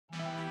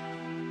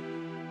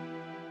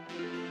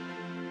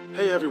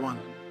Hey everyone,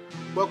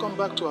 welcome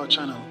back to our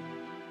channel.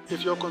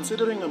 If you're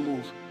considering a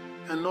move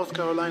and North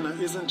Carolina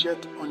isn't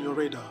yet on your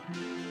radar,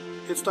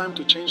 it's time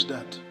to change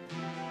that.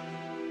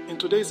 In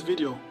today's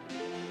video,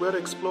 we're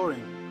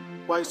exploring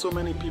why so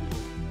many people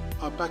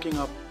are packing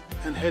up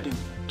and heading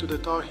to the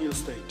Tar Heel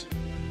State.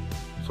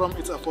 From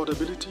its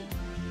affordability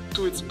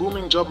to its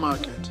booming job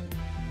market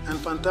and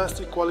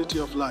fantastic quality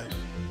of life,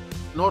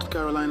 North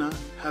Carolina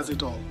has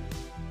it all.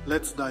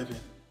 Let's dive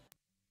in.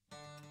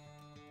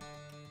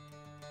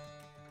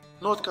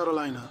 North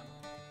Carolina,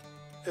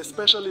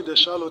 especially the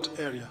Charlotte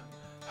area,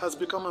 has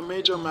become a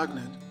major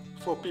magnet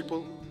for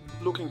people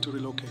looking to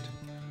relocate.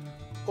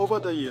 Over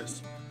the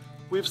years,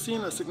 we've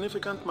seen a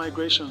significant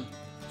migration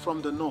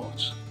from the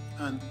north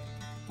and,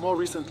 more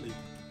recently,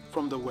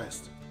 from the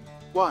west.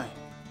 Why?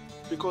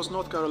 Because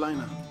North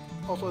Carolina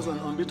offers an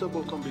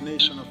unbeatable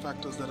combination of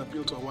factors that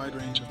appeal to a wide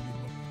range of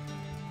people,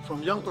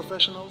 from young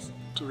professionals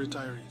to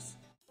retirees.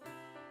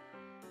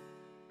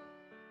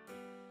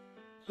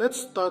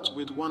 Let's start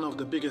with one of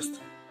the biggest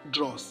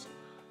draws,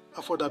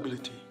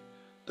 affordability.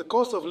 The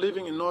cost of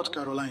living in North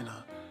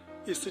Carolina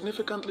is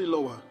significantly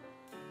lower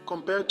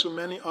compared to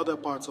many other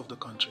parts of the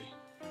country.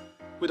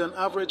 With an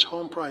average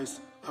home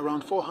price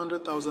around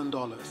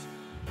 $400,000,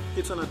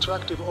 it's an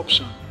attractive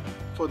option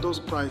for those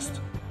priced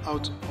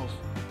out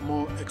of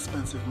more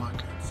expensive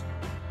markets.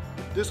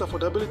 This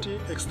affordability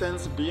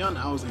extends beyond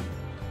housing.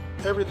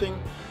 Everything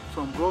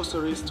from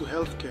groceries to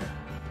healthcare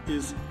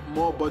is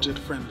more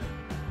budget-friendly.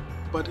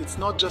 But it's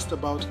not just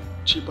about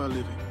cheaper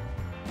living.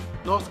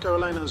 North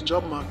Carolina's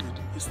job market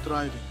is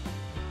thriving,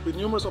 with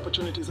numerous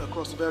opportunities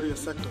across various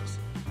sectors.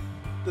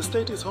 The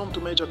state is home to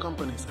major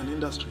companies and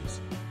industries,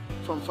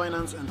 from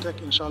finance and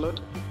tech in Charlotte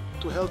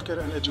to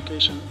healthcare and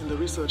education in the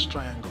Research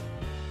Triangle.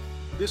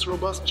 This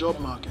robust job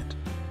market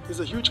is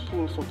a huge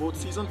pool for both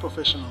seasoned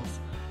professionals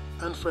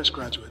and fresh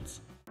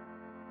graduates.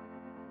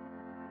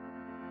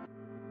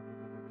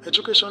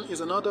 Education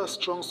is another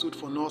strong suit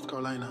for North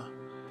Carolina.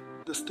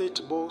 The state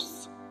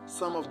boasts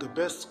some of the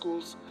best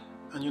schools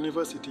and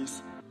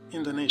universities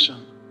in the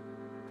nation.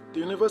 The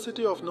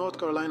University of North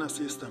Carolina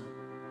system,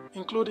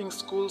 including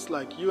schools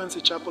like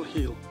UNC Chapel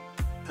Hill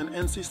and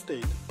NC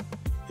State,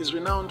 is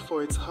renowned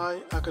for its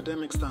high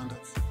academic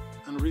standards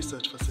and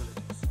research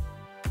facilities.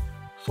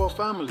 For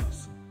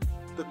families,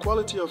 the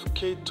quality of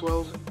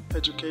K-12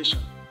 education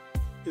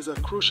is a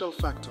crucial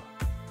factor,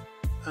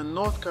 and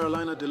North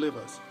Carolina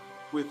delivers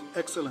with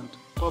excellent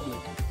public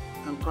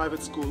and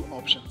private school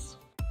options.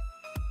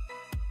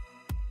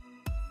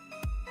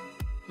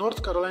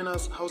 North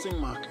Carolina's housing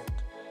market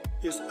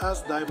is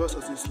as diverse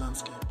as its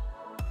landscape.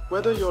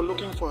 Whether you're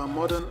looking for a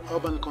modern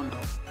urban condo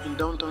in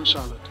downtown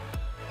Charlotte,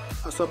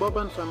 a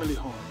suburban family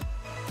home,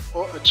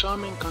 or a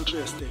charming country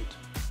estate,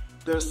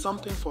 there's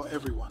something for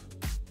everyone.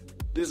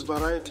 This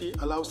variety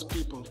allows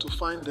people to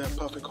find their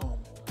perfect home,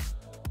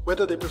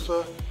 whether they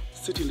prefer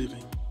city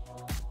living,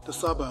 the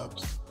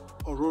suburbs,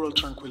 or rural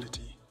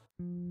tranquility.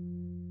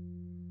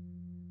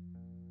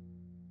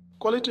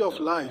 Quality of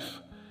life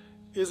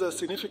is a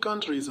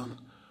significant reason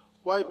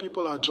why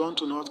people are drawn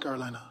to North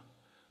Carolina.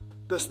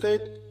 The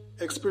state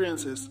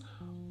experiences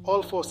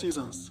all four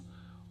seasons,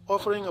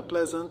 offering a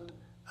pleasant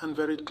and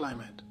varied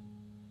climate.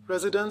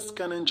 Residents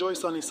can enjoy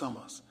sunny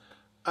summers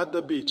at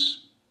the beach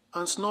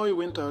and snowy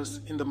winters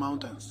in the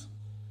mountains.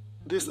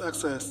 This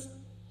access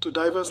to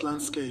diverse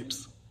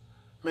landscapes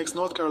makes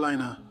North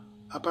Carolina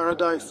a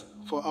paradise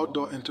for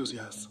outdoor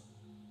enthusiasts.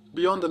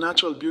 Beyond the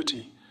natural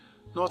beauty,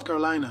 North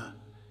Carolina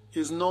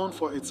is known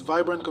for its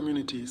vibrant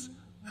communities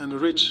and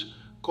rich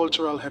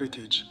cultural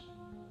heritage.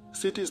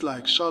 Cities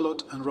like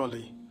Charlotte and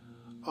Raleigh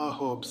are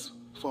hubs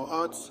for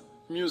arts,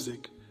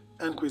 music,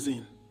 and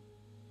cuisine,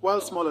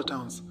 while smaller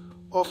towns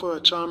offer a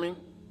charming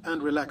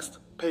and relaxed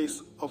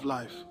pace of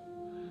life.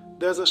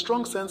 There's a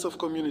strong sense of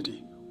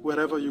community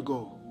wherever you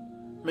go,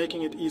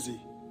 making it easy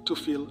to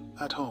feel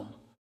at home.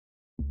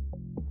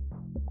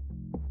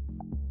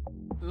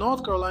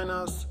 North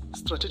Carolina's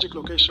strategic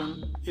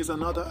location is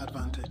another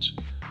advantage.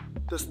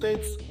 The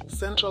state's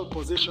central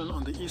position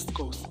on the East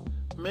Coast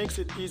makes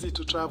it easy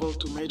to travel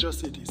to major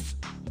cities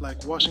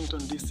like Washington,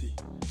 D.C.,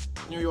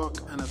 New York,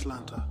 and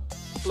Atlanta.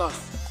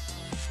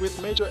 Plus,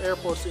 with major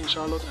airports in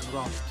Charlotte and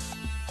Raleigh,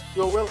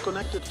 you're well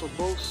connected for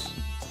both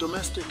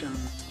domestic and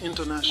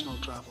international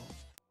travel.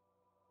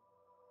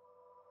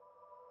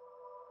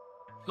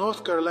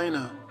 North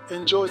Carolina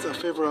enjoys a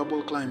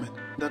favorable climate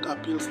that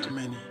appeals to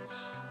many.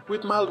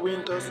 With mild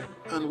winters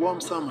and warm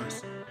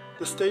summers,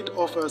 the state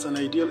offers an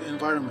ideal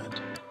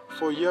environment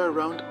for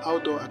year-round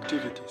outdoor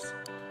activities.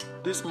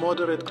 This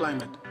moderate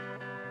climate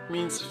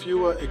means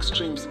fewer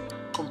extremes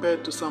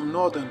compared to some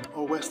northern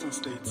or western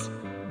states,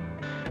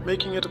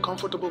 making it a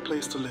comfortable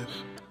place to live,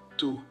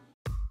 too.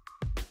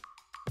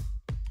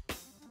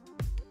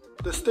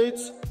 The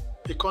state's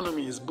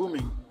economy is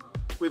booming,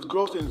 with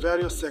growth in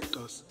various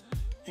sectors,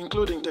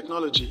 including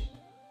technology,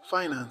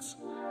 finance,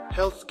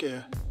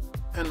 healthcare,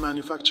 and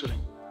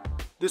manufacturing.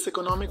 This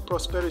economic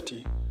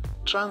prosperity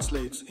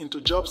translates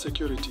into job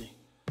security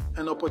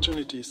and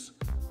opportunities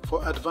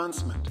for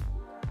advancement,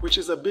 which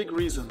is a big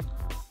reason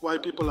why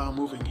people are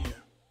moving here.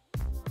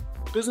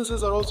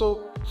 Businesses are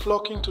also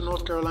flocking to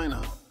North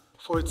Carolina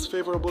for its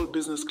favorable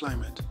business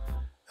climate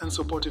and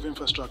supportive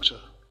infrastructure.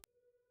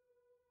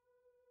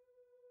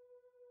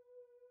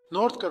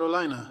 North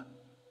Carolina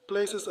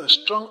places a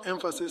strong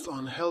emphasis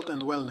on health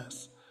and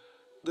wellness.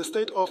 The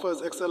state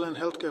offers excellent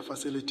healthcare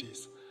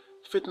facilities,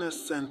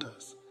 fitness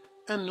centers,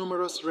 and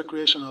numerous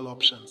recreational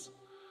options.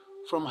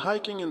 From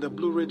hiking in the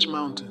Blue Ridge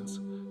Mountains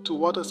to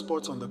water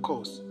sports on the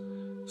coast,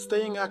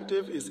 staying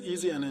active is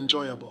easy and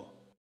enjoyable.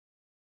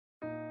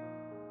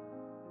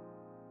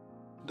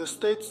 The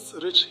state's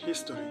rich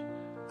history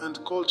and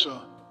culture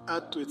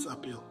add to its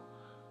appeal.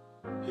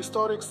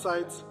 Historic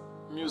sites,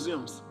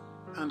 museums,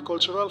 and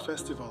cultural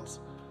festivals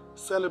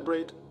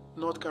celebrate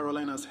North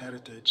Carolina's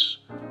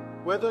heritage.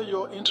 Whether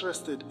you're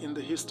interested in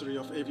the history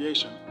of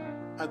aviation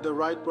at the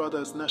Wright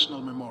Brothers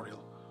National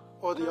Memorial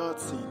or the art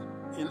scene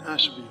in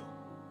Asheville,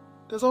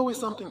 there's always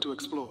something to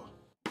explore.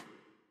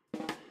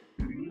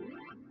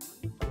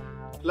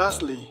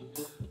 Lastly,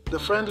 the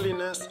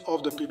friendliness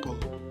of the people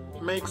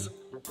makes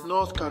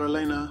North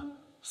Carolina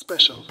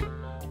special.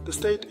 The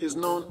state is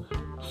known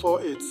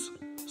for its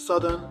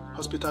southern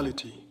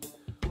hospitality,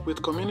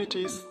 with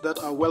communities that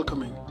are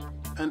welcoming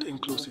and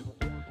inclusive.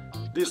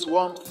 This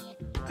warmth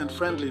and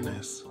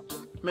friendliness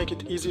make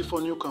it easy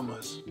for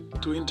newcomers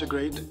to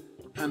integrate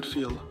and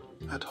feel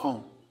at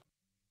home.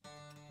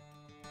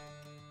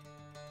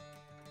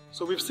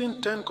 So we've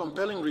seen 10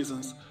 compelling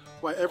reasons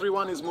why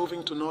everyone is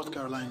moving to North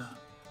Carolina,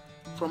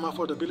 from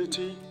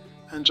affordability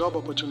and job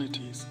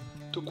opportunities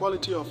to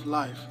quality of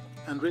life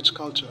and rich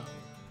culture.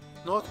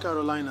 North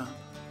Carolina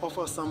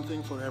offers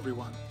something for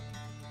everyone.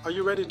 Are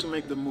you ready to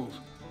make the move?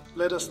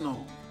 Let us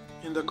know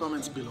in the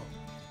comments below.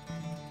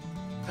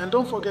 And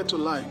don't forget to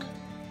like,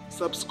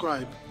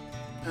 subscribe,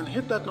 and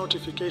hit that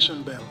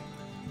notification bell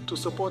to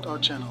support our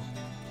channel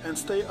and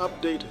stay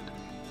updated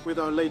with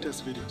our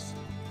latest videos.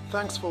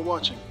 Thanks for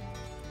watching.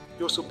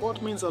 Your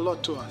support means a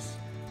lot to us.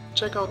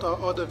 Check out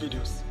our other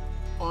videos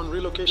on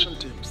relocation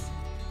tips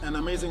and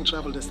amazing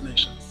travel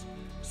destinations.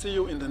 See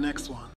you in the next one.